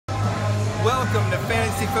Welcome to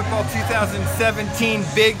Fantasy Football 2017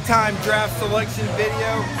 Big Time Draft Selection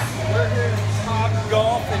video. We're here at Top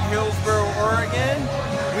Golf in Hillsboro, Oregon.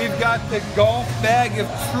 We've got the Golf Bag of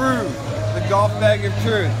Truth. The Golf Bag of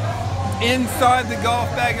Truth. Inside the Golf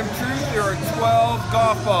Bag of Truth, there are 12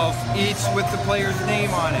 golf balls, each with the player's name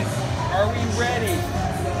on it. Are we ready?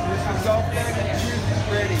 The Golf Bag of Truth is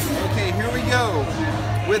ready. Okay, here we go.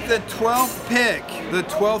 With the 12th pick, of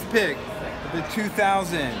the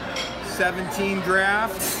 2017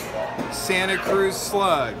 draft, Santa Cruz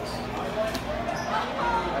Slugs.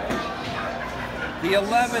 The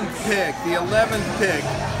 11th pick,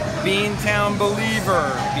 Beantown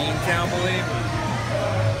Believer.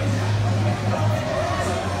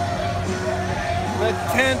 The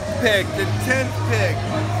 10th pick,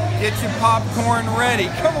 get your popcorn ready.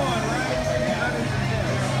 Come on, right?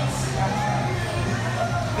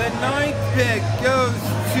 The 9th pick goes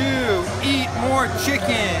to Eat More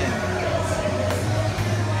Chicken.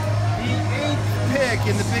 The 8th pick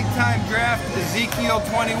in the big time draft, Ezekiel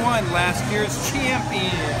 21, last year's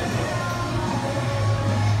champion.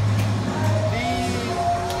 The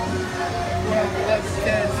 11,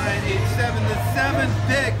 10, 9, 8, 7. The 7th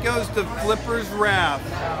pick goes to Flipper's Wrath.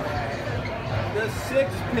 The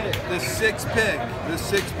 6th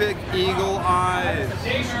pick, Eagle Eyes.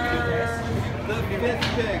 The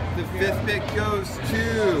fifth pick goes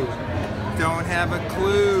to Don't Have a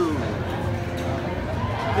Clue.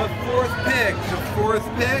 The fourth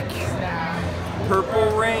pick,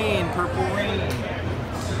 Purple Rain.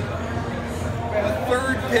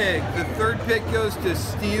 The third pick goes to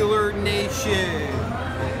Steeler Nation.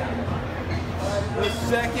 The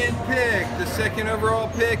second overall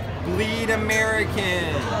pick, Bleed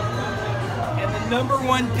American. And the number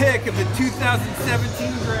 1 pick of the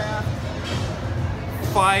 2017 draft,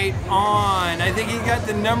 Fight On. I think he got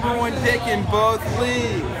the number 1 pick in both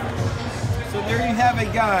leagues. So there you have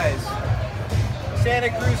it, guys. Santa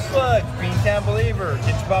Cruz Slugs, Beantown Believer,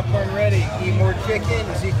 get your popcorn ready, Eat More Chicken,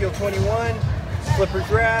 Ezekiel 21, Flipper's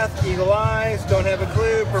Wrath, Eagle Eyes, Don't Have a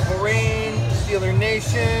Clue, Purple Rain, Steeler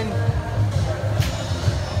Nation,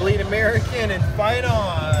 Bleed American, and Fight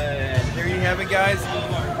On. There you have it, guys.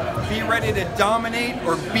 Be ready to dominate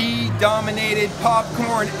or be dominated.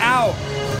 Popcorn out.